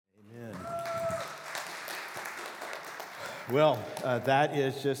That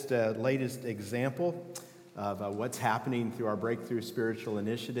is just a latest example of what's happening through our Breakthrough Spiritual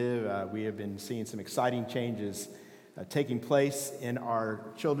Initiative. We have been seeing some exciting changes taking place in our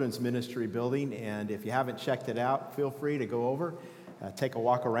children's ministry building, and if you haven't checked it out, feel free to go over, take a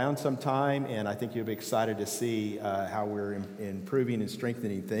walk around sometime, and I think you'll be excited to see how we're improving and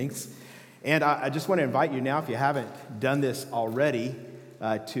strengthening things. And I just want to invite you now, if you haven't done this already,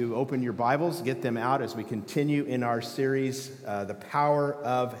 to open your Bibles, get them out as we continue in our series, The Power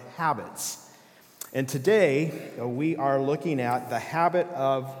of Habits. And today, we are looking at the habit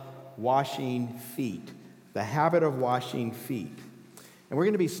of washing feet. The habit of washing feet. And we're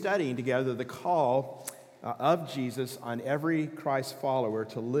going to be studying together the call of Jesus on every Christ follower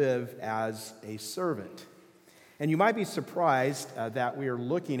to live as a servant. And you might be surprised that we are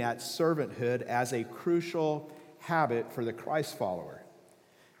looking at servanthood as a crucial habit for the Christ follower.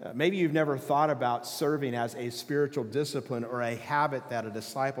 Maybe you've never thought about serving as a spiritual discipline or a habit that a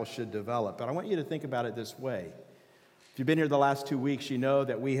disciple should develop, but I want you to think about it this way. If you've been here the last 2 weeks, you know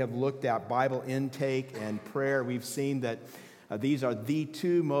that we have looked at Bible intake and prayer. We've seen that these are the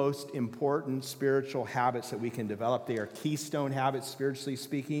two most important spiritual habits that we can develop. They are keystone habits, spiritually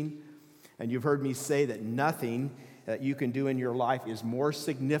speaking. And you've heard me say that nothing that you can do in your life is more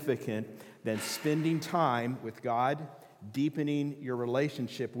significant than spending time with God, deepening your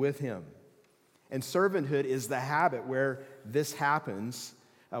relationship with Him. And servanthood is the habit where this happens,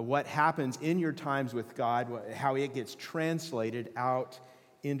 what happens in your times with God, how it gets translated out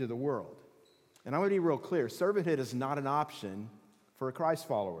into the world. And I want to be real clear, servanthood is not an option for a Christ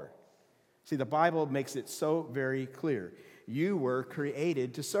follower. See, the Bible makes it so very clear. You were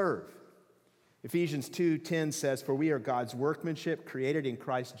created to serve. Ephesians 2:10 says, "For we are God's workmanship, created in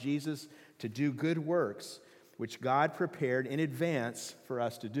Christ Jesus to do good works, which God prepared in advance for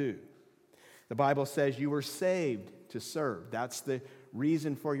us to do." The Bible says you were saved to serve. That's the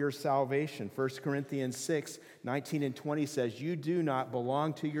reason for your salvation. 1 Corinthians 6:19 and 20 says, "You do not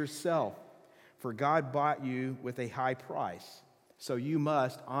belong to yourself, for God bought you with a high price. So you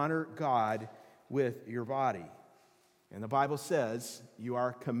must honor God with your body." And the Bible says you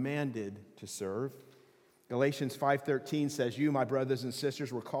are commanded to serve. Galatians 5:13 says, "You, my brothers and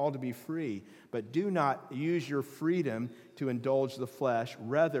sisters, were called to be free, but do not use your freedom to indulge the flesh.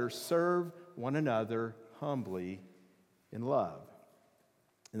 Rather, serve one another humbly in love."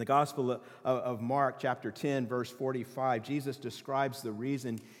 In the Gospel of Mark, chapter 10, verse 45, Jesus describes the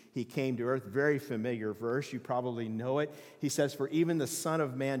reason He came to earth. Very familiar verse. You probably know it. He says, "For even the Son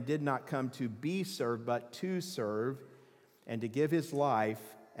of Man did not come to be served, but to serve, and to give His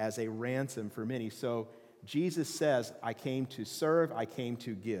life as a ransom for many." So Jesus says, I came to serve, I came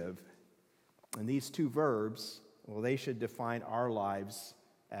to give. And these two verbs, well, they should define our lives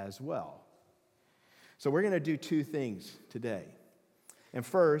as well. So we're going to do two things today. And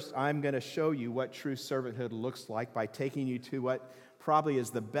first, I'm going to show you what true servanthood looks like by taking you to what probably is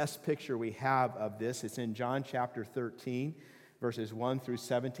the best picture we have of this. It's in John chapter 13, verses 1 through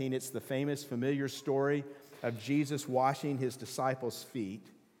 17. It's the famous, familiar story of Jesus washing His disciples'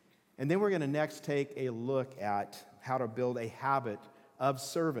 feet. And then we're going to next take a look at how to build a habit of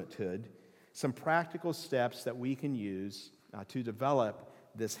servanthood, some practical steps that we can use to develop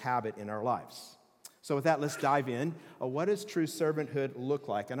this habit in our lives. So with that, let's dive in. What does true servanthood look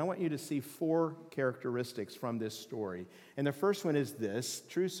like? And I want you to see 4 characteristics from this story. And the first one is this: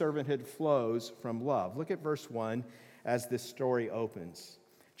 true servanthood flows from love. Look at verse 1 as this story opens.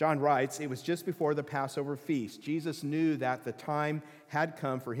 John writes, "It was just before the Passover feast. Jesus knew that the time had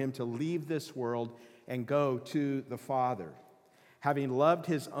come for Him to leave this world and go to the Father. Having loved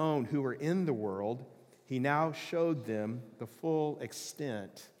His own who were in the world, He now showed them the full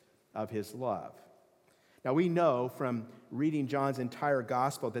extent of His love." Now we know from reading John's entire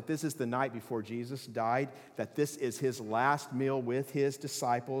gospel that this is the night before Jesus died, that this is His last meal with His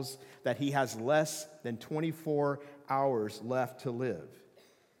disciples, that He has less than 24 hours left to live.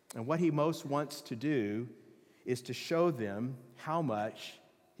 And what He most wants to do is to show them how much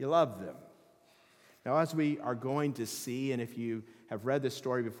He loved them. Now, as we are going to see, and if you have read this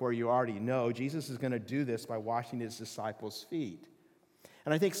story before, you already know, Jesus is going to do this by washing His disciples' feet.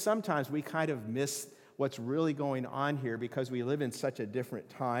 And I think sometimes we kind of miss what's really going on here because we live in such a different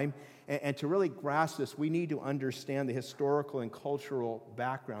time. And to really grasp this, we need to understand the historical and cultural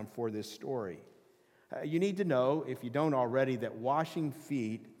background for this story. You need to know, if you don't already, that washing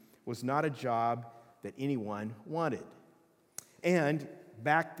feet was not a job that anyone wanted. And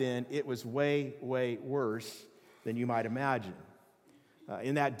back then, it was way, way worse than you might imagine.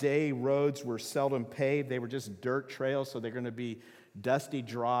 In that day, roads were seldom paved. They were just dirt trails, so they're going to be dusty,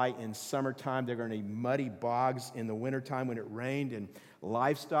 dry in summertime. They're going to be muddy bogs in the wintertime when it rained. And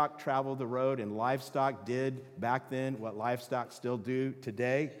livestock traveled the road, and livestock did back then what livestock still do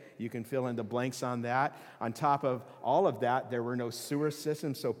today. You can fill in the blanks on that. On top of all of that, there were no sewer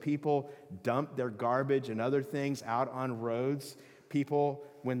systems, so people dumped their garbage and other things out on roads. People,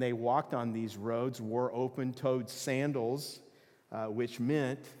 when they walked on these roads, wore open-toed sandals, which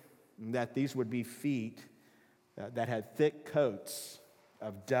meant that these would be feet that had thick coats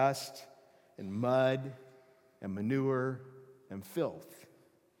of dust and mud and manure and filth.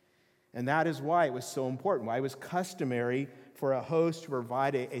 And that is why it was so important, why it was customary for a host to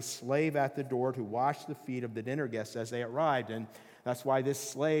provide a slave at the door to wash the feet of the dinner guests as they arrived. And that's why this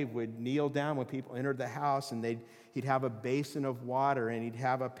slave would kneel down when people entered the house, and he'd have a basin of water, and he'd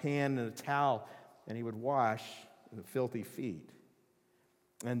have a pan and a towel, and he would wash the filthy feet.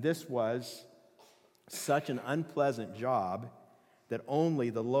 And this was such an unpleasant job that only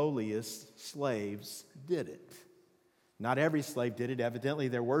the lowliest slaves did it. Not every slave did it. Evidently,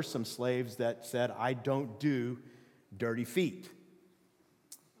 there were some slaves that said, I don't do dirty feet.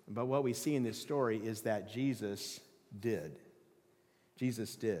 But what we see in this story is that Jesus did.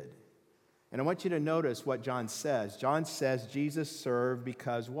 Jesus did. And I want you to notice what John says. John says Jesus served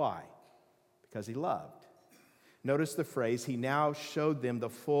because why? Because he loved. Notice the phrase, he now showed them the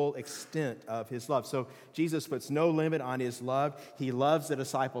full extent of his love. So Jesus puts no limit on his love. He loves the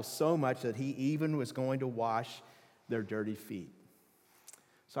disciples so much that he even was going to wash their dirty feet.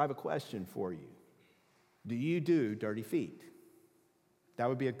 So I have a question for you. Do you do dirty feet? That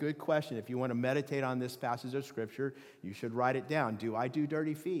would be a good question. If you want to meditate on this passage of Scripture, you should write it down. Do I do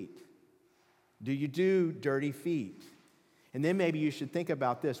dirty feet? Do you do dirty feet? And then maybe you should think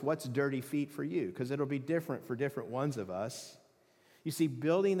about this. What's dirty feet for you? Because it'll be different for different ones of us. You see,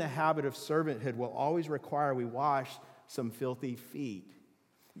 building the habit of servanthood will always require we wash some filthy feet.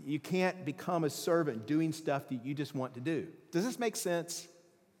 You can't become a servant doing stuff that you just want to do. Does this make sense?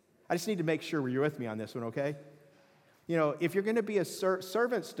 I just need to make sure you're with me on this one, okay? You know, if you're going to be a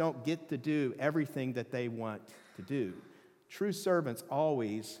servants don't get to do everything that they want to do. True servants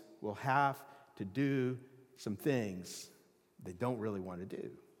always will have to do some things they don't really want to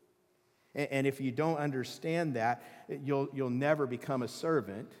do. And if you don't understand that, you'll never become a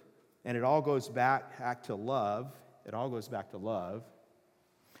servant. And it all goes back to love. It all goes back to love.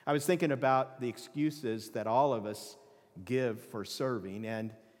 I was thinking about the excuses that all of us give for serving.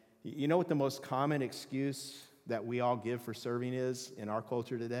 And you know what the most common excuse that we all give for serving is in our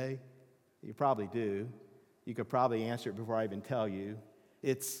culture today? You probably do. You could probably answer it before I even tell you.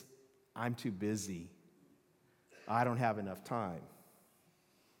 It's, I'm too busy. I don't have enough time.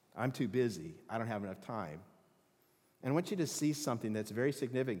 I'm too busy. I don't have enough time. And I want you to see something that's very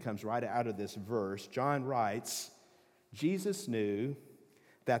significant, comes right out of this verse. John writes, Jesus knew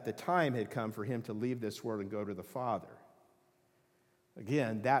that the time had come for him to leave this world and go to the Father.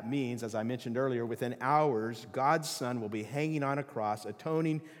 Again, that means, as I mentioned earlier, within hours, God's Son will be hanging on a cross,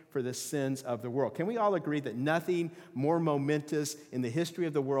 atoning for the sins of the world. Can we all agree that nothing more momentous in the history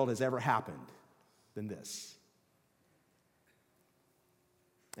of the world has ever happened than this?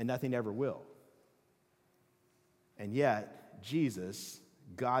 And nothing ever will. And yet, Jesus,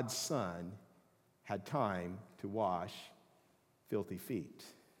 God's Son, had time to wash filthy feet.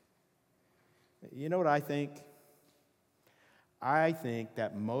 You know what I think? I think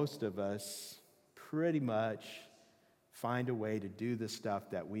that most of us pretty much find a way to do the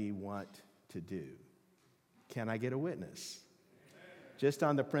stuff that we want to do. Can I get a witness? Just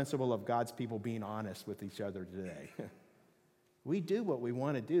on the principle of God's people being honest with each other today. We do what we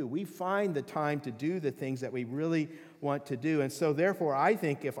want to do. We find the time to do the things that we really want to do. And so therefore, I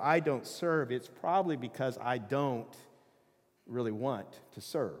think if I don't serve, it's probably because I don't really want to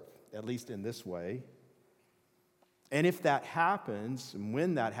serve, at least in this way. And if that happens, and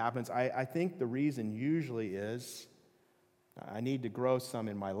when that happens, I think the reason usually is I need to grow some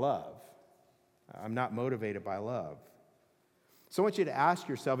in my love. I'm not motivated by love. So I want you to ask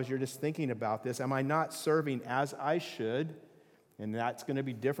yourself as you're just thinking about this, am I not serving as I should? And that's going to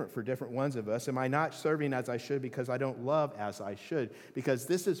be different for different ones of us. Am I not serving as I should because I don't love as I should? Because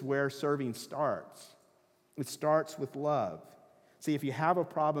this is where serving starts. It starts with love. See, if you have a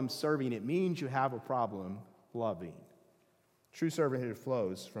problem serving, it means you have a problem loving. True servanthood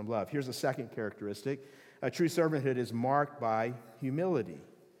flows from love. Here's a second characteristic. True servanthood is marked by humility.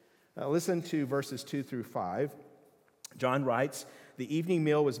 Listen to verses 2 through 5. John writes, the evening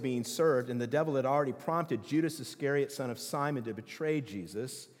meal was being served, and the devil had already prompted Judas Iscariot, son of Simon, to betray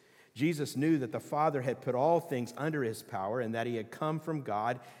Jesus. Jesus knew that the Father had put all things under his power and that he had come from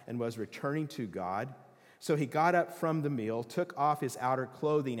God and was returning to God. So he got up from the meal, took off his outer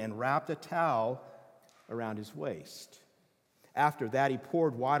clothing, and wrapped a towel around his waist. After that, he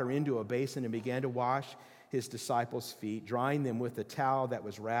poured water into a basin and began to wash his disciples' feet, drying them with the towel that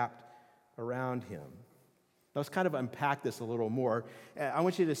was wrapped around him. Now, let's kind of unpack this a little more. I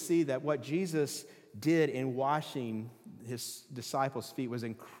want you to see that what Jesus did in washing his disciples' feet was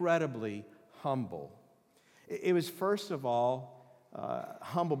incredibly humble. It was, first of all,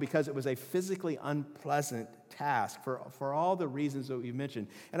 humble because it was a physically unpleasant task for all the reasons that we mentioned.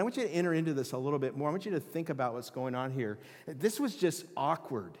 And I want you to enter into this a little bit more. I want you to think about what's going on here. This was just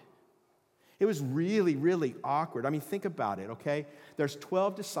awkward. It was really, really awkward. I mean, think about it, okay? There's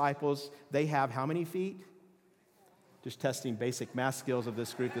 12 disciples. They have how many feet? Just testing basic math skills of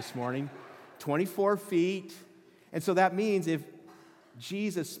this group this morning. 24 feet. And so that means if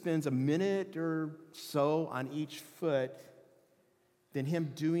Jesus spends a minute or so on each foot, then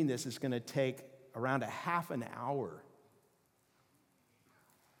him doing this is going to take around a half an hour.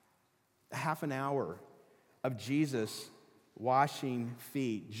 A half an hour of Jesus washing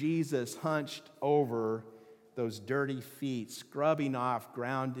feet. Jesus hunched over those dirty feet, scrubbing off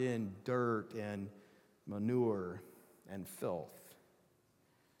ground-in dirt and manure and filth.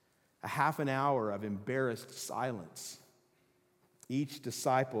 A half an hour of embarrassed silence. Each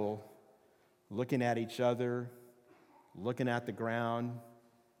disciple looking at each other, looking at the ground,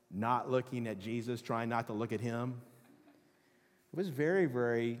 not looking at Jesus, trying not to look at him. It was very,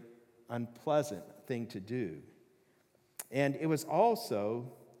 very unpleasant thing to do. And it was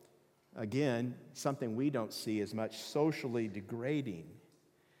also, again, something we don't see as much, socially degrading.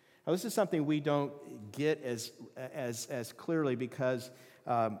 Now, this is something we don't get as clearly because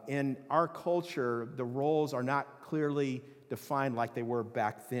in our culture, the roles are not clearly defined like they were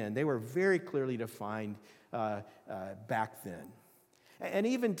back then. They were very clearly defined back then. And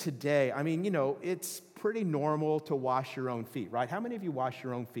even today, I mean, it's pretty normal to wash your own feet, right? How many of you wash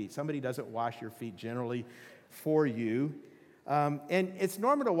your own feet? Somebody doesn't wash your feet generally for you. And it's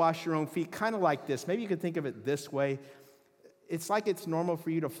normal to wash your own feet kind of like this. Maybe you could think of it this way. It's like it's normal for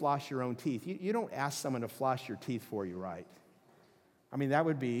you to floss your own teeth. You don't ask someone to floss your teeth for you, right? I mean, that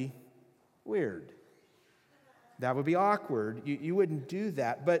would be weird. That would be awkward. You wouldn't do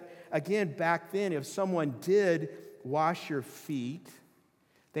that. But again, back then, if someone did wash your feet,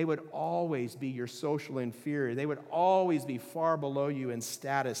 they would always be your social inferior. They would always be far below you in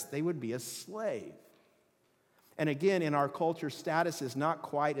status. They would be a slave. And again, in our culture, status is not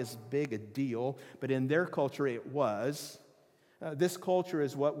quite as big a deal, but in their culture, it was. This culture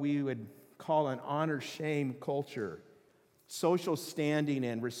is what we would call an honor-shame culture. Social standing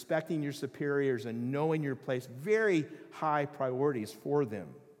and respecting your superiors and knowing your place, very high priorities for them.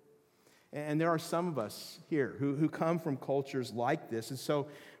 And there are some of us here who come from cultures like this, and so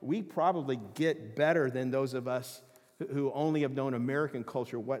we probably get better than those of us who only have known American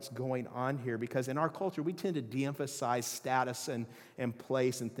culture what's going on here, because in our culture, we tend to de-emphasize status and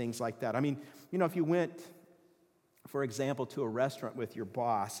place and things like that. I mean, if you went, for example, to a restaurant with your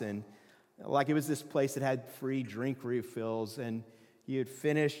boss, and like it was this place that had free drink refills, and you had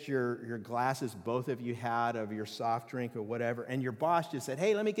finished your glasses, both of you had, of your soft drink or whatever, and your boss just said,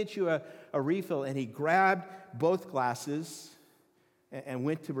 hey, let me get you a refill, and he grabbed both glasses and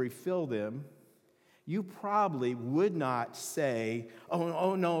went to refill them. You probably would not say,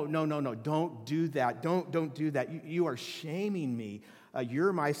 oh, no, don't do that, don't do that. You are shaming me.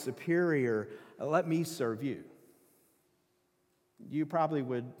 You're my superior. Let me serve you. You probably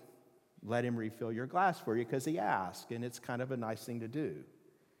would let him refill your glass for you because he asked, and it's kind of a nice thing to do.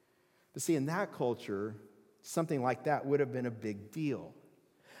 But see, in that culture, something like that would have been a big deal.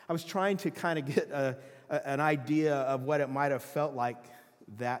 I was trying to kind of get an idea of what it might have felt like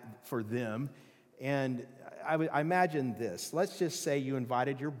that for them, and I imagine this. Let's just say you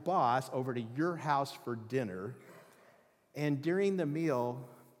invited your boss over to your house for dinner, and during the meal,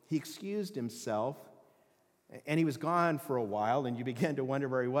 he excused himself, and he was gone for a while, and you began to wonder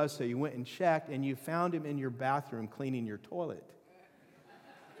where he was, so you went and checked, and you found him in your bathroom cleaning your toilet.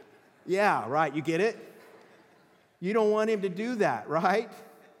 Yeah, right, you get it? You don't want him to do that, right?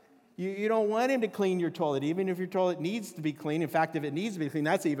 You don't want him to clean your toilet, even if your toilet needs to be cleaned. In fact, if it needs to be cleaned,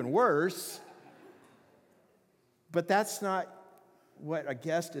 that's even worse. But that's not what a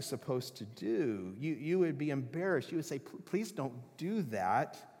guest is supposed to do. You would be embarrassed. You would say, please don't do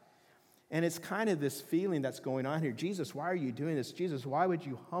that. And it's kind of this feeling that's going on here. Jesus, why are you doing this? Jesus, why would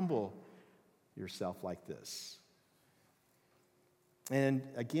you humble yourself like this? And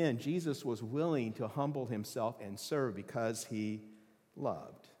again, Jesus was willing to humble himself and serve because he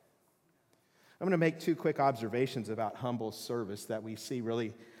loved. I'm going to make two quick observations about humble service that we see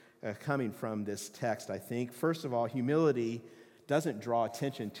really coming from this text, I think. First of all, humility doesn't draw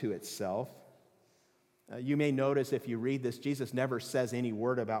attention to itself. You may notice if you read this, Jesus never says any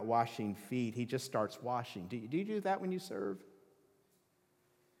word about washing feet. He just starts washing. Do you do that when you serve?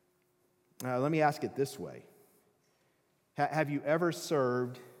 Let me ask it this way. Have you ever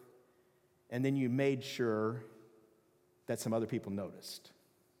served and then you made sure that some other people noticed?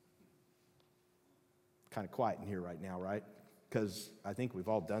 Kind of quiet in here right now, right? Because I think we've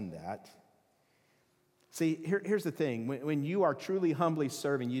all done that. See, here's the thing. When you are truly humbly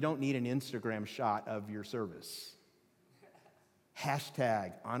serving, you don't need an Instagram shot of your service.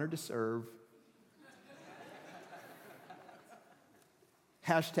 Hashtag honored to serve.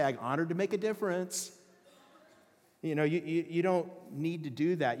 Hashtag honored to make a difference. You know, you don't need to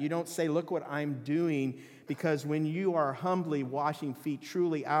do that. You don't say, look what I'm doing, because when you are humbly washing feet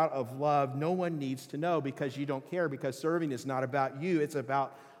truly out of love, no one needs to know because you don't care, because serving is not about you. It's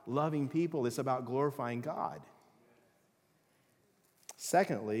about loving people. It's about glorifying God.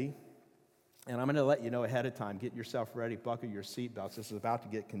 Secondly, and I'm going to let you know ahead of time, get yourself ready, buckle your seatbelts. This is about to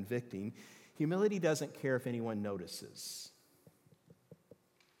get convicting. Humility doesn't care if anyone notices.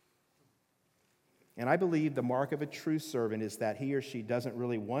 And I believe the mark of a true servant is that he or she doesn't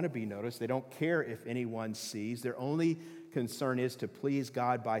really want to be noticed. They don't care if anyone sees. Their only concern is to please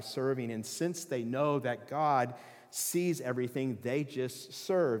God by serving. And since they know that God sees everything, they just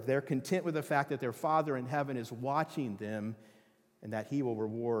serve. They're content with the fact that their Father in heaven is watching them and that he will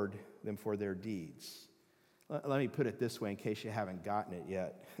reward them for their deeds. Let me put it this way in case you haven't gotten it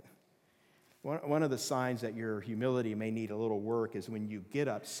yet. One of the signs that your humility may need a little work is when you get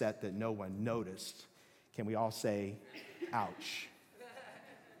upset that no one noticed. Can we all say, ouch?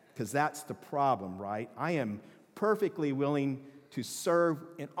 Because that's the problem, right? I am perfectly willing to serve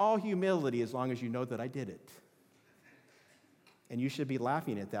in all humility as long as you know that I did it. And you should be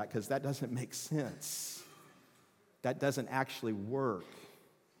laughing at that because that doesn't make sense. That doesn't actually work.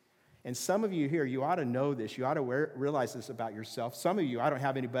 And some of you here, you ought to know this. You ought to realize this about yourself. Some of you, I don't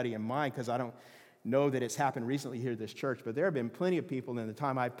have anybody in mind because I don't know that it's happened recently here at this church, but there have been plenty of people in the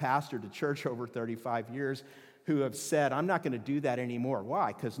time I've pastored the church over 35 years who have said, I'm not going to do that anymore.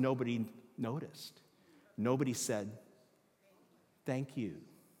 Why? Because nobody noticed. Nobody said, thank you.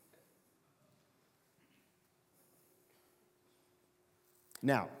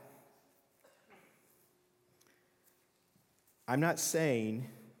 Now, I'm not saying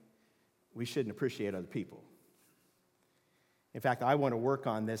we shouldn't appreciate other people. In fact, I want to work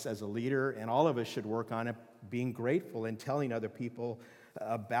on this as a leader, and all of us should work on it, being grateful and telling other people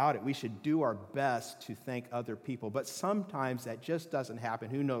about it. We should do our best to thank other people, but sometimes that just doesn't happen.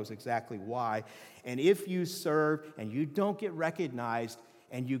 Who knows exactly why? And if you serve and you don't get recognized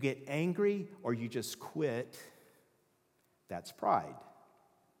and you get angry or you just quit, that's pride.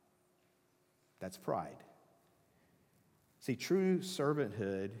 That's pride. See, true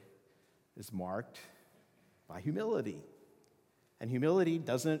servanthood is marked by humility. And humility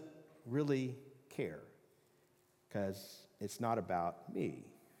doesn't really care because it's not about me.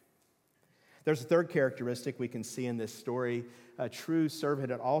 There's a third characteristic we can see in this story. A true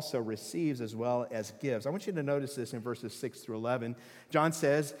servant also receives as well as gives. I want you to notice this in verses 6 through 11. John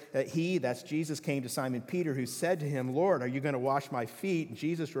says that that's Jesus, came to Simon Peter, who said to him, Lord, are you going to wash my feet? And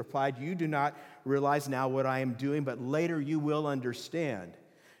Jesus replied, you do not realize now what I am doing, but later you will understand.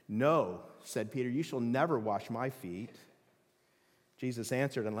 No, said Peter, you shall never wash my feet. Jesus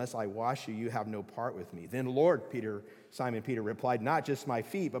answered, unless I wash you, you have no part with me. Then, Lord, Simon Peter replied, not just my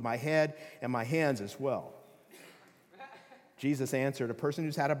feet, but my head and my hands as well. Jesus answered, a person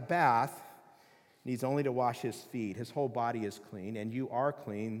who's had a bath needs only to wash his feet. His whole body is clean, and you are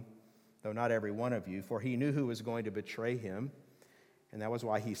clean, though not every one of you. For he knew who was going to betray him, and that was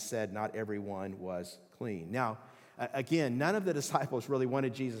why he said not everyone was clean. Now, again, none of the disciples really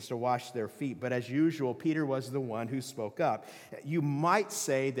wanted Jesus to wash their feet, but as usual, Peter was the one who spoke up. You might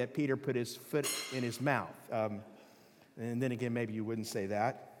say that Peter put his foot in his mouth. And then again, maybe you wouldn't say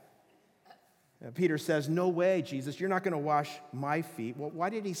that. Peter says, no way, Jesus, you're not going to wash my feet. Well, why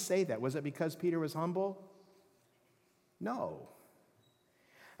did he say that? Was it because Peter was humble? No.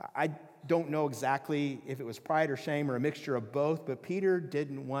 I don't know exactly if it was pride or shame or a mixture of both, but Peter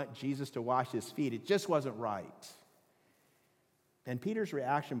didn't want Jesus to wash his feet. It just wasn't right. And Peter's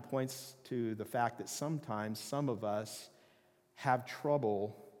reaction points to the fact that sometimes some of us have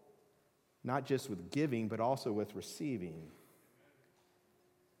trouble not just with giving, but also with receiving.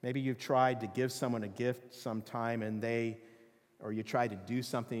 Maybe you've tried to give someone a gift sometime or you tried to do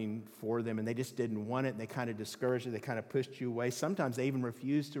something for them and they just didn't want it and they kind of discouraged you, they kind of pushed you away. Sometimes they even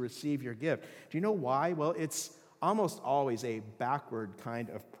refused to receive your gift. Do you know why? Well, it's almost always a backward kind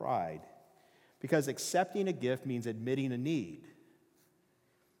of pride, because accepting a gift means admitting a need.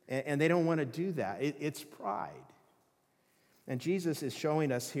 And they don't want to do that. It's pride. And Jesus is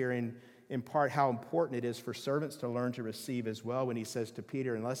showing us here in part how important it is for servants to learn to receive as well when he says to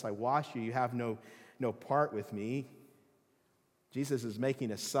Peter, unless I wash you, you have no part with me. Jesus is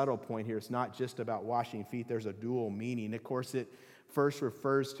making a subtle point here. It's not just about washing feet. There's a dual meaning. Of course, it first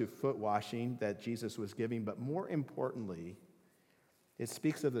refers to foot washing that Jesus was giving, but more importantly, it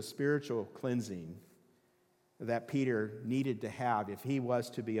speaks of the spiritual cleansing that Peter needed to have if he was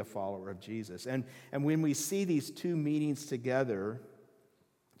to be a follower of Jesus. And when we see these two meanings together,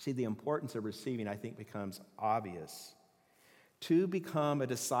 see, the importance of receiving, I think, becomes obvious. To become a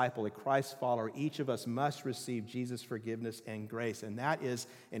disciple, a Christ follower, each of us must receive Jesus' forgiveness and grace. And that is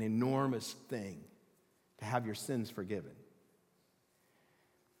an enormous thing, to have your sins forgiven.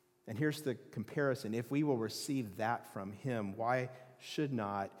 And here's the comparison. If we will receive that from him, why should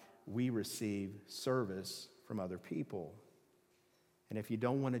not we receive service from other people? And if you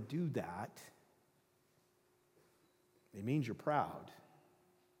don't want to do that, it means you're proud.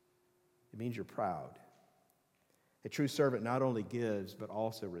 It means you're proud. A true servant not only gives, but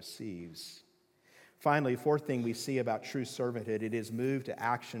also receives. Finally, fourth thing we see about true servanthood, it is moved to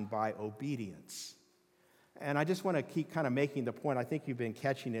action by obedience. And I just want to keep kind of making the point, I think you've been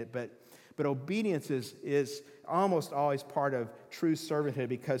catching it, but obedience is almost always part of true servanthood,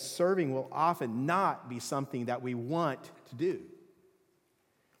 because serving will often not be something that we want to do.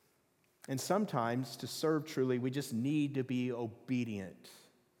 And sometimes to serve truly, we just need to be obedient.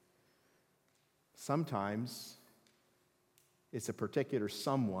 Sometimes it's a particular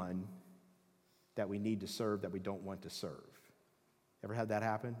someone that we need to serve that we don't want to serve. Ever had that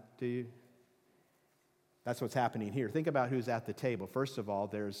happen to you? That's what's happening here. Think about who's at the table. First of all,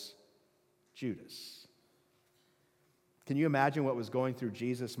 there's Judas. Can you imagine what was going through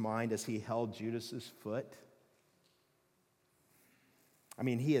Jesus' mind as he held Judas's foot? I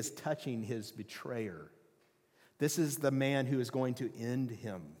mean, he is touching his betrayer. This is the man who is going to end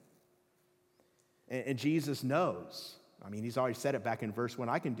him. And Jesus knows. I mean, he's already said it back in verse 1.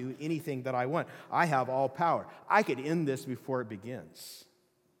 I can do anything that I want. I have all power. I could end this before it begins.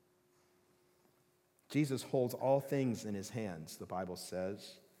 Jesus holds all things in his hands, the Bible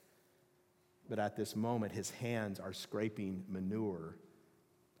says. But at this moment, his hands are scraping manure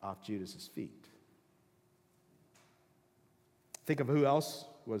off Judas's feet. Think of who else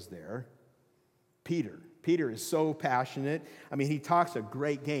was there. Peter. Peter is so passionate. I mean, he talks a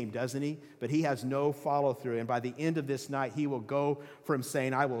great game, doesn't he? But he has no follow through. And by the end of this night, he will go from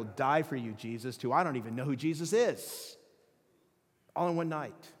saying, I will die for you, Jesus, to I don't even know who Jesus is. All in one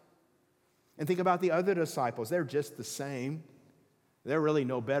night. And think about the other disciples. They're just the same. They're really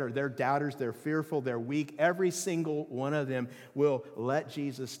no better. They're doubters. They're fearful. They're weak. Every single one of them will let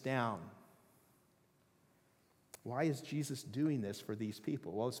Jesus down. Why is Jesus doing this for these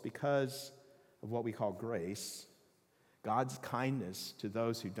people? Well, it's because of what we call grace, God's kindness to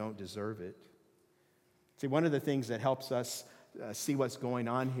those who don't deserve it. See, one of the things that helps us see what's going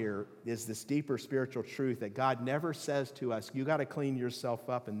on here is this deeper spiritual truth that God never says to us, you got to clean yourself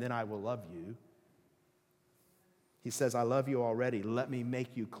up and then I will love you. He says, I love you already. Let me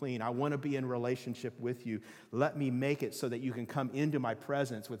make you clean. I want to be in relationship with you. Let me make it so that you can come into my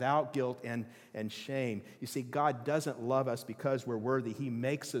presence without guilt and shame. You see, God doesn't love us because we're worthy. He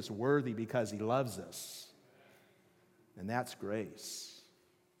makes us worthy because he loves us. And that's grace.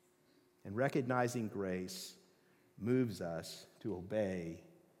 And recognizing grace moves us to obey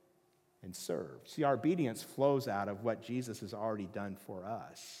and serve. See, our obedience flows out of what Jesus has already done for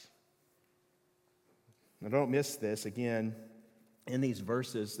us. Now, don't miss this. Again, in these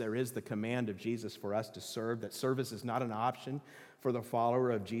verses, there is the command of Jesus for us to serve, that service is not an option for the follower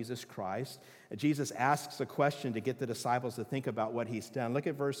of Jesus Christ. Jesus asks a question to get the disciples to think about what he's done. Look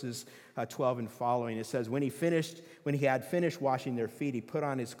at verses 12 and following. It says, when he had finished washing their feet, he put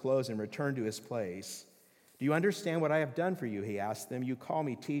on his clothes and returned to his place. Do you understand what I have done for you? He asked them. You call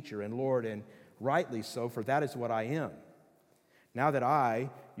me teacher and Lord, and rightly so, for that is what I am. Now that I,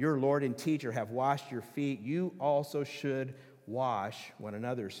 your Lord and teacher, have washed your feet, you also should wash one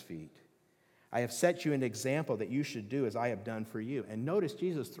another's feet. I have set you an example that you should do as I have done for you. And notice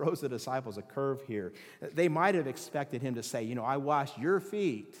Jesus throws the disciples a curve here. They might have expected him to say, I washed your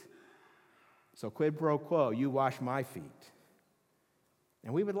feet, so quid pro quo, you wash my feet.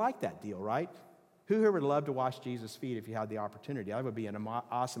 And we would like that deal, right? Who here would love to wash Jesus' feet if you had the opportunity? That would be an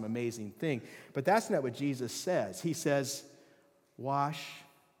awesome, amazing thing. But that's not what Jesus says. He says, wash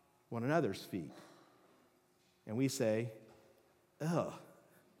one another's feet. And we say, ugh.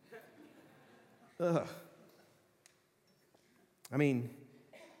 I mean,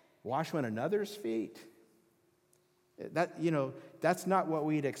 wash one another's feet. That's not what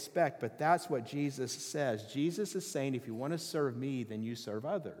we'd expect, but that's what Jesus says. Jesus is saying, if you want to serve me, then you serve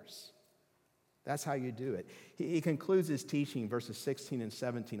others. That's how you do it. He concludes his teaching, verses 16 and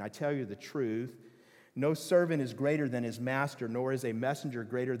 17. I tell you the truth, no servant is greater than his master, nor is a messenger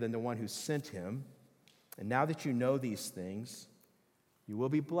greater than the one who sent him. And now that you know these things, you will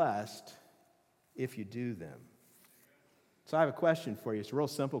be blessed if you do them. So I have a question for you. It's a real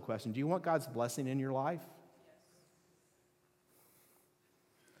simple question. Do you want God's blessing in your life?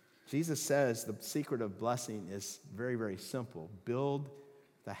 Jesus says the secret of blessing is very, very simple. Build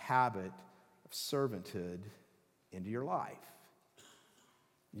the habit of servanthood into your life.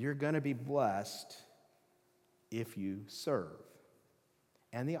 You're going to be blessed if you serve.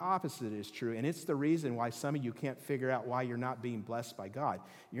 And the opposite is true. And it's the reason why some of you can't figure out why you're not being blessed by God.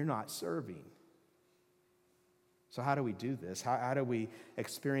 You're not serving. So how do we do this? How do we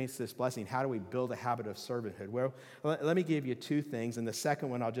experience this blessing? How do we build a habit of servanthood? Well, let me give you two things. And the second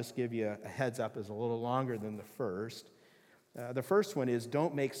one, I'll just give you a heads up, is a little longer than the first. The first one is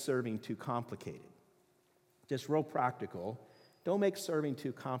don't make serving too complicated. Just real practical. Don't make serving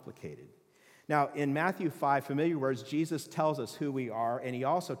too complicated. Now, in Matthew 5, familiar words, Jesus tells us who we are, and he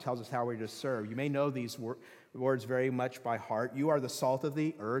also tells us how we're to serve. You may know these words very much by heart. You are the salt of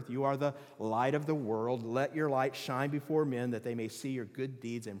the earth. You are the light of the world. Let your light shine before men that they may see your good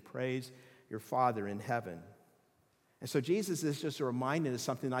deeds and praise your Father in heaven. And so Jesus is just reminding us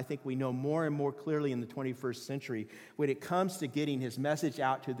something I think we know more and more clearly in the 21st century when it comes to getting his message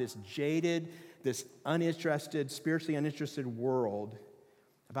out to this jaded, this uninterested, spiritually uninterested world.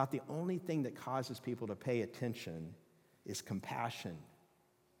 About the only thing that causes people to pay attention is compassion,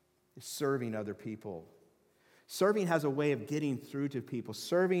 is serving other people. Serving has a way of getting through to people.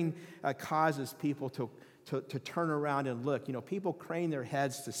 Serving causes people to turn around and look. You know, people crane their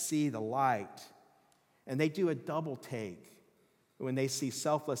heads to see the light, and they do a double take when they see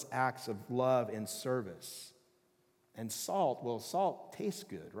selfless acts of love and service. And salt tastes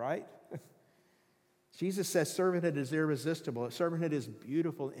good, right? Jesus says servanthood is irresistible. Servanthood is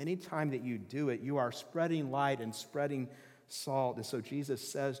beautiful. Anytime that you do it, you are spreading light and spreading salt. And so Jesus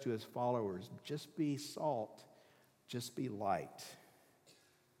says to his followers, just be salt, just be light.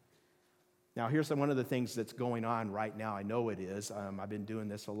 Now, here's one of the things that's going on right now. I know it is. I've been doing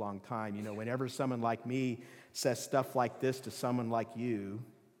this a long time. You know, whenever someone like me says stuff like this to someone like you,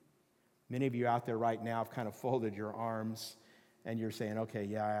 many of you out there right now have kind of folded your arms. And you're saying, okay,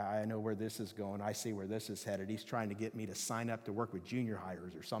 yeah, I know where this is going. I see where this is headed. He's trying to get me to sign up to work with junior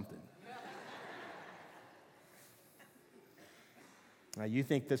hires or something. Now, you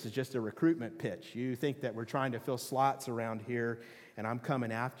think this is just a recruitment pitch. You think that we're trying to fill slots around here, and I'm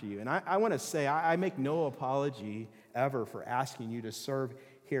coming after you. And I want to say, I make no apology ever for asking you to serve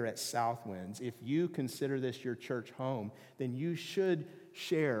here at Southwinds. If you consider this your church home, then you should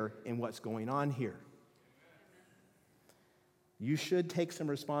share in what's going on here. You should take some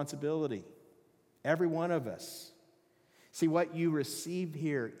responsibility, every one of us. See, what you receive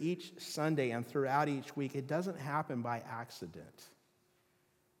here each Sunday and throughout each week, it doesn't happen by accident.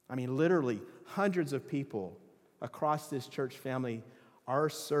 I mean, literally, hundreds of people across this church family are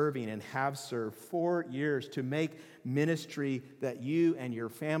serving and have served for years to make ministry that you and your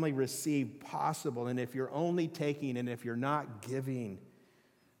family receive possible. And if you're only taking and if you're not giving,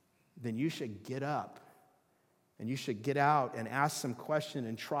 then you should get up. And you should get out and ask some questions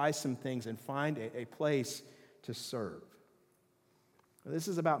and try some things and find a place to serve. This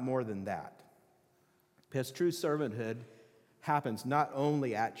is about more than that. Because true servanthood happens not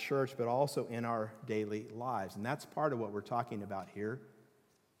only at church, but also in our daily lives. And that's part of what we're talking about here.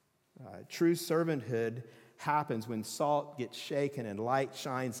 True servanthood happens when salt gets shaken and light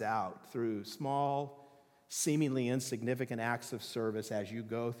shines out through small, seemingly insignificant acts of service as you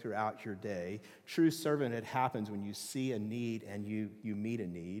go throughout your day. True servanthood happens when you see a need and you meet a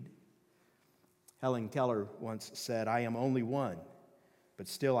need. Helen Keller once said, I am only one, but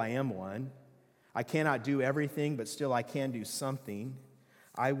still I am one. I cannot do everything, but still I can do something.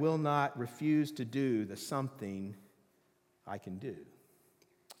 I will not refuse to do the something I can do.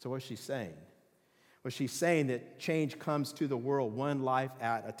 So what's she saying? Well, she's saying that change comes to the world one life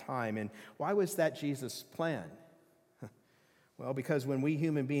at a time. And why was that Jesus' plan? Well, because when we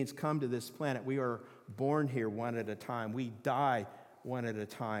human beings come to this planet, we are born here one at a time. We die one at a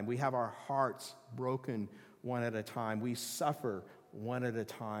time. We have our hearts broken one at a time. We suffer one at a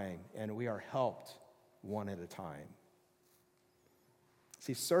time. And we are helped one at a time.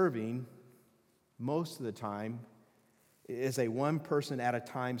 See, serving, most of the time, is a one person at a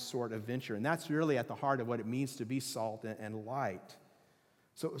time sort of venture. And that's really at the heart of what it means to be salt and light.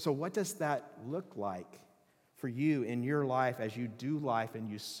 So what does that look like for you in your life as you do life and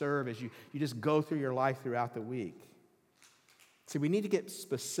you serve, as you just go through your life throughout the week? See, we need to get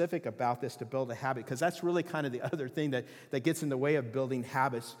specific about this to build a habit, because that's really kind of the other thing that gets in the way of building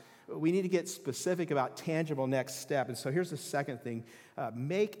habits. We need to get specific about tangible next step. And so here's the second thing.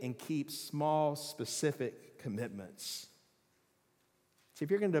 Make and keep small, specific commitments. See, if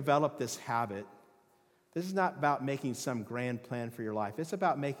you're going to develop this habit, this is not about making some grand plan for your life. It's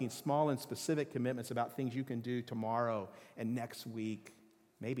about making small and specific commitments about things you can do tomorrow and next week,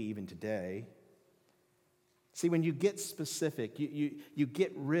 maybe even today. See, when you get specific, you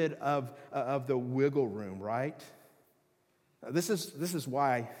get rid of the wiggle room, right? This is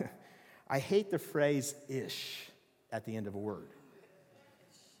why I hate the phrase "ish" at the end of a word.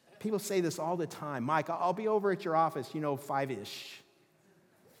 People say this all the time. Mike, I'll be over at your office, 5-ish.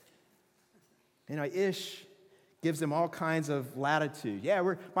 Ish gives them all kinds of latitude. Yeah,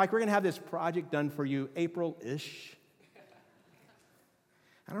 Mike, we're going to have this project done for you April-ish.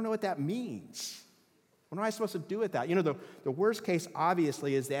 I don't know what that means. What am I supposed to do with that? The worst case,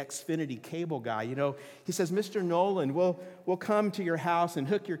 obviously, is the Xfinity cable guy. He says, Mr. Nolan, we'll come to your house and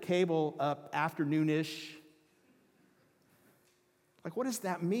hook your cable up afternoon-ish. Like, what does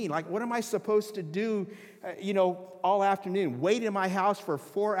that mean? Like, what am I supposed to do, all afternoon? Wait in my house for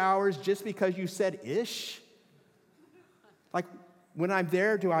 4 hours just because you said ish? Like, when I'm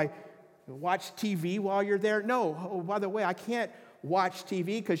there, do I watch TV while you're there? No. Oh, by the way, I can't watch TV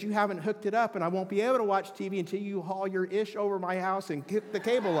because you haven't hooked it up, and I won't be able to watch TV until you haul your ish over my house and hook the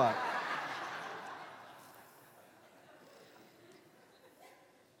cable up.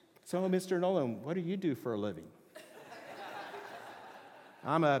 So, Mr. Nolan, what do you do for a living?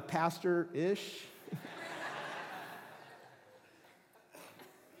 I'm a pastor-ish.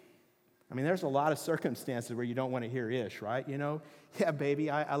 There's a lot of circumstances where you don't want to hear ish, right? Yeah, baby,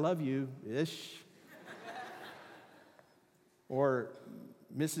 I love you, ish. Or,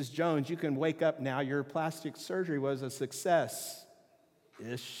 Mrs. Jones, you can wake up now. Your plastic surgery was a success,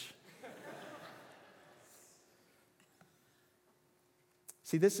 ish.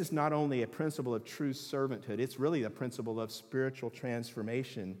 See, this is not only a principle of true servanthood, it's really a principle of spiritual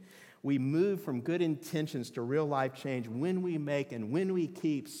transformation. We move from good intentions to real life change when we make and when we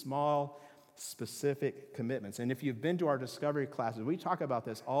keep small, specific commitments. And if you've been to our discovery classes, we talk about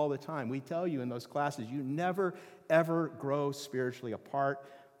this all the time. We tell you in those classes, you never, ever grow spiritually apart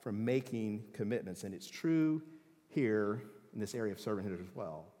from making commitments. And it's true here in this area of servanthood as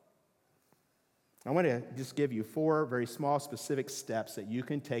well. I want to just give you 4 very small, specific steps that you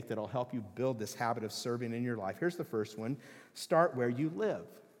can take that will help you build this habit of serving in your life. Here's the first one. Start where you live.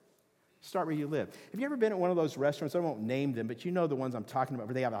 Start where you live. Have you ever been at one of those restaurants? I won't name them, but you know the ones I'm talking about,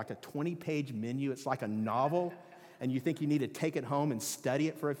 where they have like a 20-page menu. It's like a novel, and you think you need to take it home and study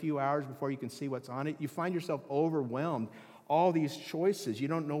it for a few hours before you can see what's on it. You find yourself overwhelmed. All these choices. You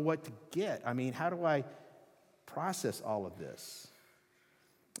don't know what to get. How do I process all of this?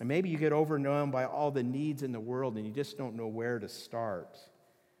 And maybe you get overwhelmed by all the needs in the world and you just don't know where to start.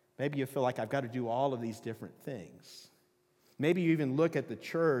 Maybe you feel like I've got to do all of these different things. Maybe you even look at the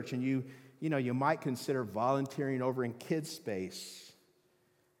church and you might consider volunteering over in kids space.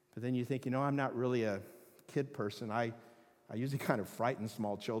 But then you think, I'm not really a kid person. I usually kind of frighten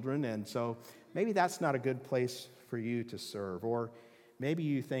small children, and so maybe that's not a good place for you to serve. Or maybe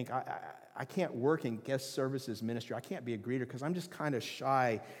you think, I can't work in guest services ministry. I can't be a greeter because I'm just kind of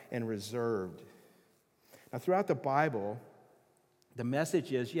shy and reserved. Now, throughout the Bible, the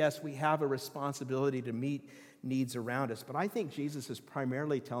message is, yes, we have a responsibility to meet needs around us, but I think Jesus is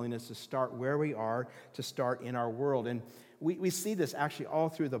primarily telling us to start where we are, to start in our world. And we see this actually all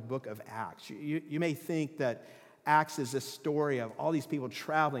through the book of Acts. You may think that Acts is this story of all these people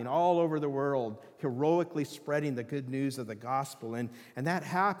traveling all over the world, heroically spreading the good news of the gospel. And that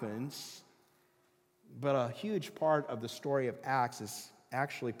happens, but a huge part of the story of Acts is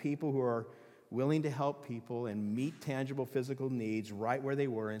actually people who are willing to help people and meet tangible physical needs right where they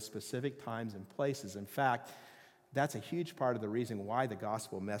were in specific times and places. In fact, that's a huge part of the reason why the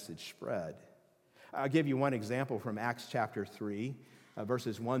gospel message spread. I'll give you one example from Acts chapter 3.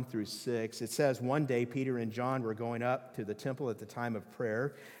 Verses 1 through 6, it says, one day Peter and John were going up to the temple at the time of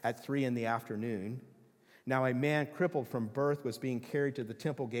prayer at 3 p.m. Now a man crippled from birth was being carried to the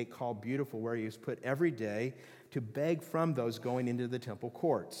temple gate called Beautiful, where he was put every day to beg from those going into the temple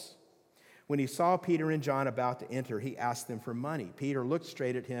courts. When he saw Peter and John about to enter, he asked them for money. Peter looked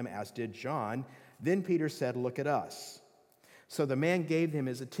straight at him, as did John. Then Peter said, "Look at us." So the man gave them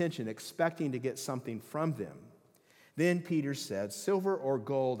his attention, expecting to get something from them. Then Peter said, "Silver or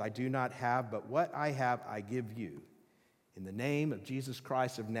gold I do not have, but what I have I give you. In the name of Jesus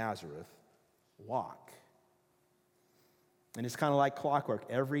Christ of Nazareth, walk." And it's kind of like clockwork.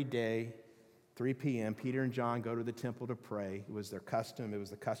 Every day, 3 p.m., Peter and John go to the temple to pray. It was their custom. It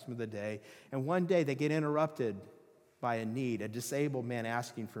was the custom of the day. And one day they get interrupted by a need, a disabled man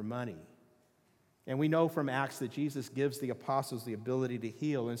asking for money. And we know from Acts that Jesus gives the apostles the ability to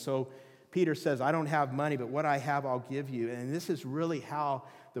heal. And so Peter says, "I don't have money, but what I have I'll give you." And this is really how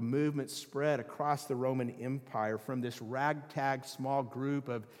the movement spread across the Roman Empire, from this ragtag small group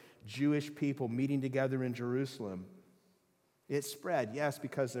of Jewish people meeting together in Jerusalem. It spread, yes,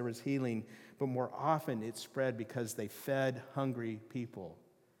 because there was healing, but more often it spread because they fed hungry people.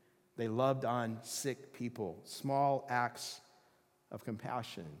 They loved on sick people, small acts of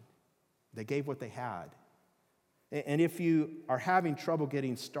compassion. They gave what they had. And if you are having trouble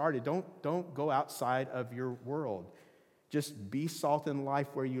getting started, don't go outside of your world. Just be salt in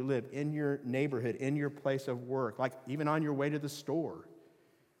life where you live, in your neighborhood, in your place of work, like even on your way to the store,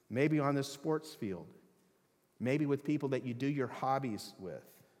 maybe on the sports field, maybe with people that you do your hobbies with.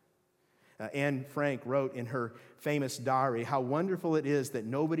 Anne Frank wrote in her famous diary how wonderful it is that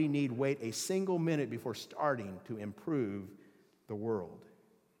nobody need wait a single minute before starting to improve the world.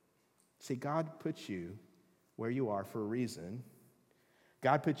 See, God puts you where you are for a reason.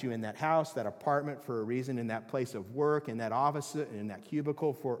 God put you in that house, that apartment for a reason, in that place of work, in that office, in that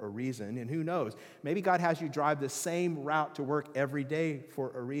cubicle for a reason. And who knows, maybe God has you drive the same route to work every day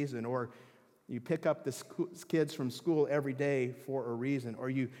for a reason, or you pick up the kids from school every day for a reason, or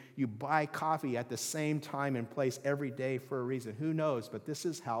you buy coffee at the same time and place every day for a reason. Who knows, but this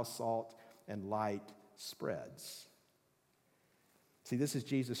is how salt and light spreads. See, this is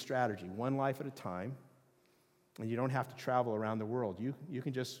Jesus' strategy, one life at a time. And you don't have to travel around the world. You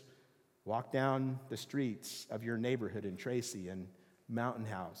can just walk down the streets of your neighborhood in Tracy and Mountain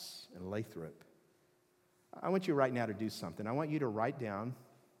House and Lathrop. I want you right now to do something. I want you to write down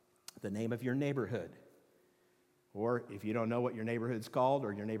the name of your neighborhood. Or if you don't know what your neighborhood's called,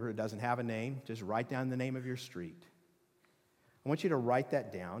 or your neighborhood doesn't have a name, just write down the name of your street. I want you to write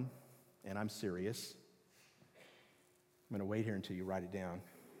that down, and I'm serious. I'm going to wait here until you write it down.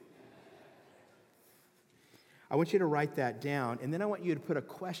 I want you to write that down, and then I want you to put a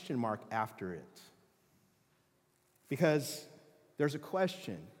question mark after it. Because there's a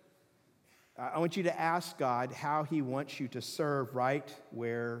question. I want you to ask God how He wants you to serve right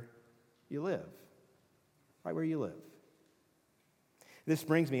where you live. Right where you live. This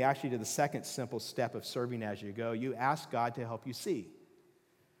brings me actually to the second simple step of serving as you go. You ask God to help you see.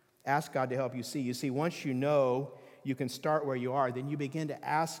 Ask God to help you see. You see, once you know you can start where you are, then you begin to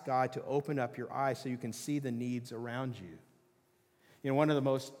ask God to open up your eyes so you can see the needs around you. You know, one of the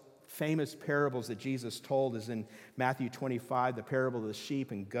most famous parables that Jesus told is in Matthew 25, the parable of the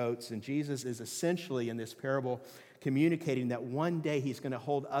sheep and goats. And Jesus is essentially in this parable communicating that one day He's going to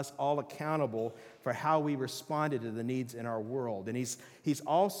hold us all accountable for how we responded to the needs in our world. And He's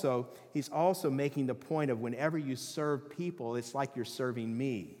also making the point of whenever you serve people, it's like you're serving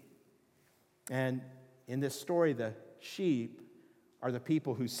me. And in this story, the sheep are the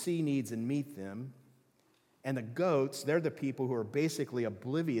people who see needs and meet them. And the goats, they're the people who are basically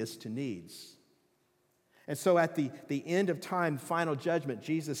oblivious to needs. And so at the end of time, final judgment,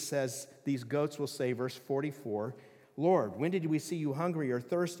 Jesus says, these goats will say, verse 44, "Lord, when did we see you hungry or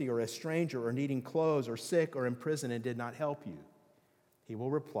thirsty or a stranger or needing clothes or sick or in prison and did not help you?" He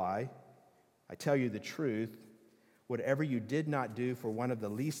will reply, "I tell you the truth, whatever you did not do for one of the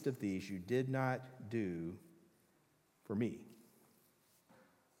least of these, you did not do for me."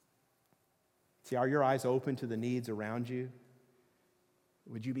 See, are your eyes open to the needs around you?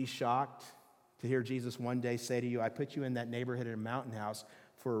 Would you be shocked to hear Jesus one day say to you, "I put you in that neighborhood in a Mountain House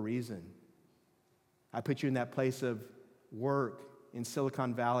for a reason. I put you in that place of work in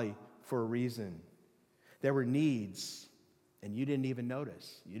Silicon Valley for a reason. There were needs, and you didn't even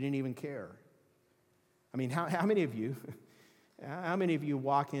notice. You didn't even care." I mean, how many of you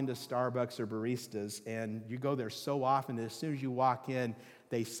walk into Starbucks or baristas and you go there so often that as soon as you walk in,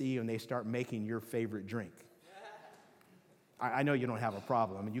 they see you and they start making your favorite drink? I know you don't have a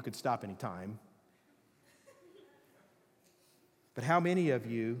problem, and you could stop any time. But how many of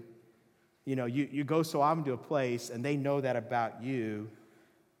you, you go so often to a place and they know that about you,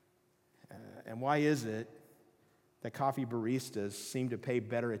 and why is it that coffee baristas seem to pay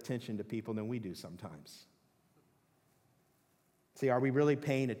better attention to people than we do sometimes? See, are we really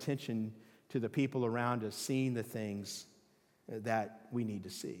paying attention to the people around us, seeing the things that we need to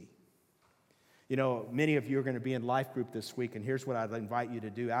see? You know, many of you are going to be in life group this week, and here's what I'd invite you to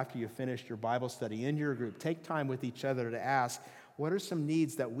do. After you finish your Bible study in your group, take time with each other to ask, what are some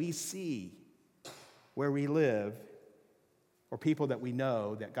needs that we see where we live, or people that we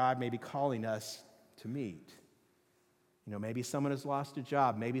know that God may be calling us to meet? You know, maybe someone has lost a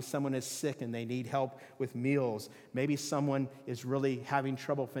job. Maybe someone is sick and they need help with meals. Maybe someone is really having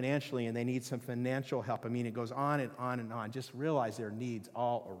trouble financially and they need some financial help. I mean, it goes on and on and on. Just realize there are needs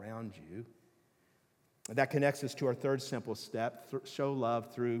all around you. That connects us to our third simple step, show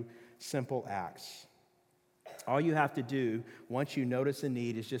love through simple acts. All you have to do once you notice a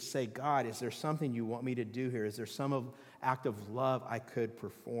need is just say, God, is there something you want me to do here? Is there some act of love I could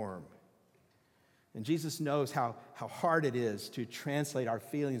perform? And Jesus knows how hard it is to translate our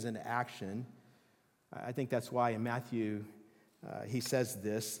feelings into action. I think that's why in Matthew, he says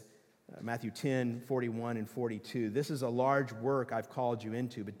this, Matthew 10, 41 and 42, this is a large work I've called you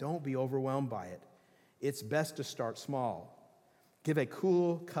into, but don't be overwhelmed by it. It's best to start small. Give a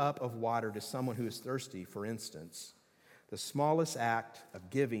cool cup of water to someone who is thirsty, for instance. The smallest act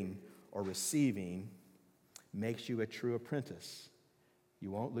of giving or receiving makes you a true apprentice. You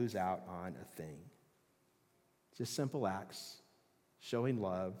won't lose out on a thing. Just simple acts, showing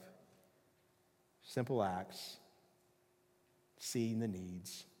love, simple acts, seeing the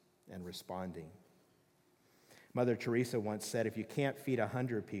needs, and responding. Mother Teresa once said, if you can't feed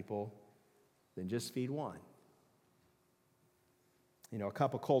 100 people, then just feed one. You know, a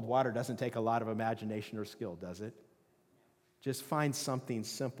cup of cold water doesn't take a lot of imagination or skill, does it? Just find something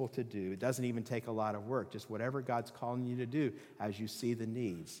simple to do. It doesn't even take a lot of work. Just whatever God's calling you to do as you see the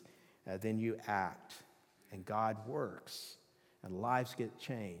needs. Then you act, and God works, and lives get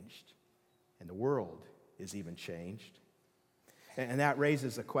changed, and the world is even changed. And that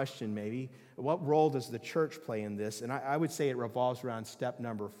raises a question maybe, what role does the church play in this? And I would say it revolves around step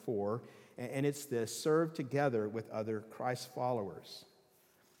number 4, and it's this: serve together with other Christ followers.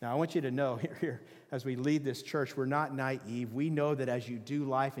 Now, I want you to know here, as we lead this church, we're not naive. We know that as you do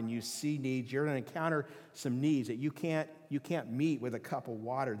life and you see needs, you're going to encounter some needs that you can't meet with a cup of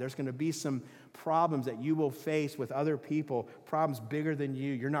water. There's going to be some problems that you will face with other people, problems bigger than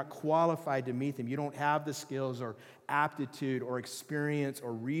you. You're not qualified to meet them. You don't have the skills or aptitude or experience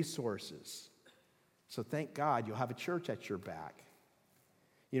or resources. So thank God you'll have a church at your back.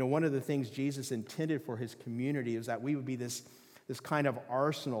 You know, one of the things Jesus intended for his community is that we would be this kind of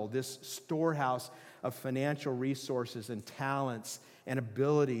arsenal, this storehouse of financial resources and talents and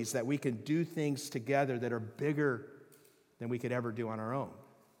abilities that we can do things together that are bigger than we could ever do on our own.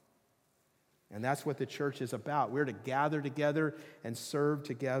 And that's what the church is about. We're to gather together and serve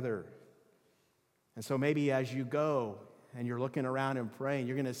together. And so maybe as you go and you're looking around and praying,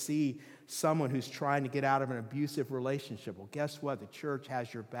 you're going to see someone who's trying to get out of an abusive relationship. Well, guess what? The church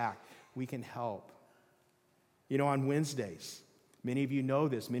has your back. We can help. You know, on Wednesdays, many of you know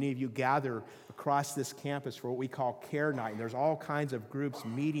this. Many of you gather across this campus for what we call Care Night. And there's all kinds of groups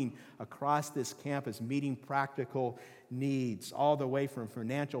meeting across this campus, meeting practical needs, all the way from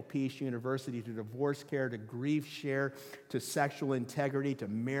Financial Peace University to divorce care to grief share to sexual integrity to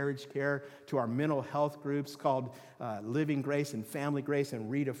marriage care to our mental health groups called Living Grace and Family Grace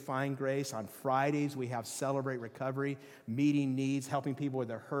and Redefine Grace. On Fridays, we have Celebrate Recovery, meeting needs, helping people with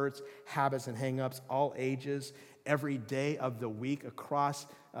their hurts, habits, and hang-ups, all ages. Every day of the week across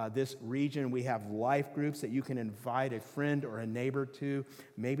this region, we have life groups that you can invite a friend or a neighbor to.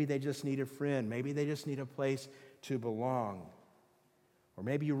 Maybe they just need a friend. Maybe they just need a place to belong. Or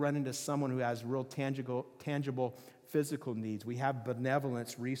maybe you run into someone who has real tangible physical needs. We have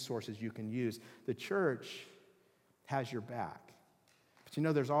benevolence resources you can use. The church has your back. But you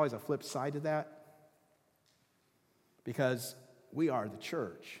know, there's always a flip side to that, because we are the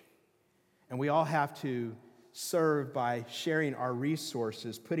church. And we all have to serve by sharing our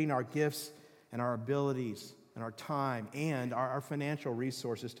resources, putting our gifts and our abilities and our time and our financial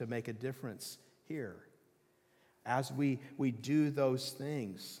resources to make a difference here. As we do those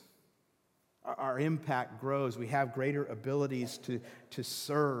things, our impact grows. We have greater abilities to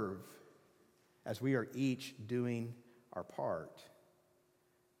serve as we are each doing our part.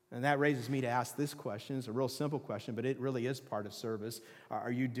 And that raises me to ask this question. It's a real simple question, but it really is part of service.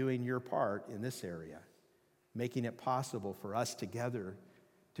 Are you doing your part in this area? Making it possible for us together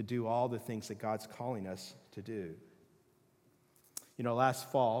to do all the things that God's calling us to do. You know, last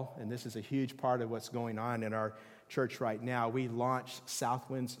fall, and this is a huge part of what's going on in our church right now, we launched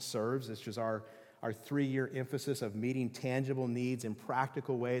Southwinds Serves. This was our 3-year emphasis of meeting tangible needs in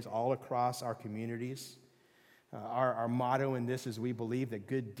practical ways all across our communities. Our motto in this is we believe that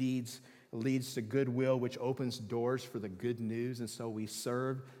good deeds leads to goodwill, which opens doors for the good news. And so we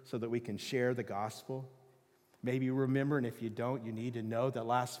serve so that we can share the gospel. Maybe you remember, and if you don't, you need to know that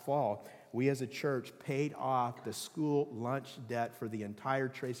last fall, we as a church paid off the school lunch debt for the entire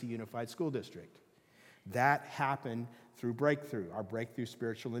Tracy Unified School District. That happened through Breakthrough, our Breakthrough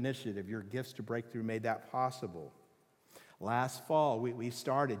Spiritual Initiative. Your gifts to Breakthrough made that possible. Last fall, we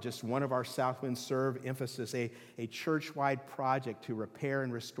started just one of our Southwind Serve emphasis, a church-wide project to repair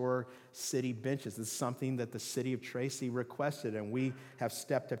and restore city benches. This is something that the city of Tracy requested, and we have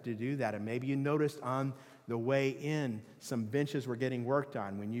stepped up to do that. And maybe you noticed on the way in, some benches were getting worked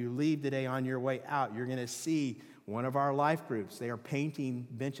on. When you leave today on your way out, you're going to see one of our life groups. They are painting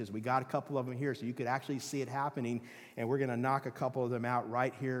benches. We got a couple of them here, so you could actually see it happening, and we're going to knock a couple of them out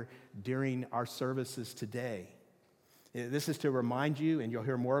right here during our services today. This is to remind you, and you'll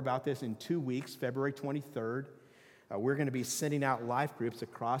hear more about this in 2 weeks, February 23rd. We're going to be sending out life groups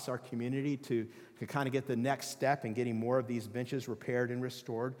across our community to kind of get the next step in getting more of these benches repaired and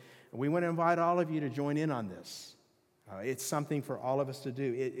restored. And we want to invite all of you to join in on this. It's something for all of us to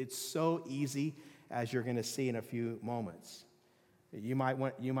do. It's so easy, as you're going to see in a few moments. You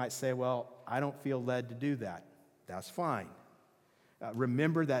might say, well, I don't feel led to do that. That's fine.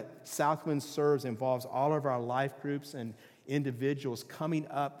 Remember that Southwind Serves involves all of our life groups and individuals coming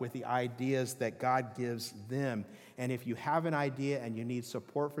up with the ideas that God gives them. And if you have an idea and you need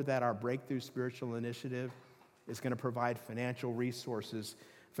support for that, our Breakthrough Spiritual Initiative is going to provide financial resources,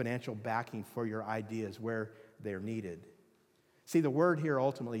 financial backing for your ideas where they're needed. See, the word here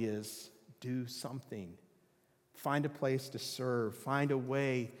ultimately is do something. Find a place to serve. Find a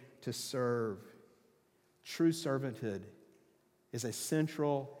way to serve. True servanthood is a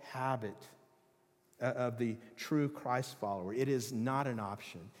central habit of the true Christ follower. It is not an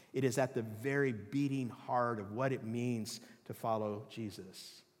option. It is at the very beating heart of what it means to follow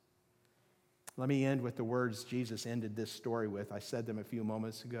Jesus. Let me end with the words Jesus ended this story with. I said them a few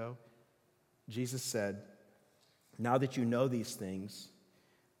moments ago. Jesus said, "Now that you know these things,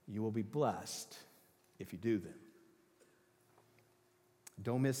 you will be blessed if you do them."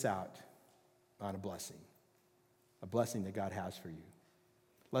 Don't miss out on a blessing that God has for you.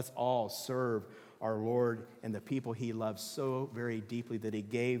 Let's all serve our Lord and the people he loves so very deeply that he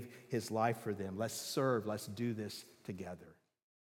gave his life for them. Let's serve. Let's do this together.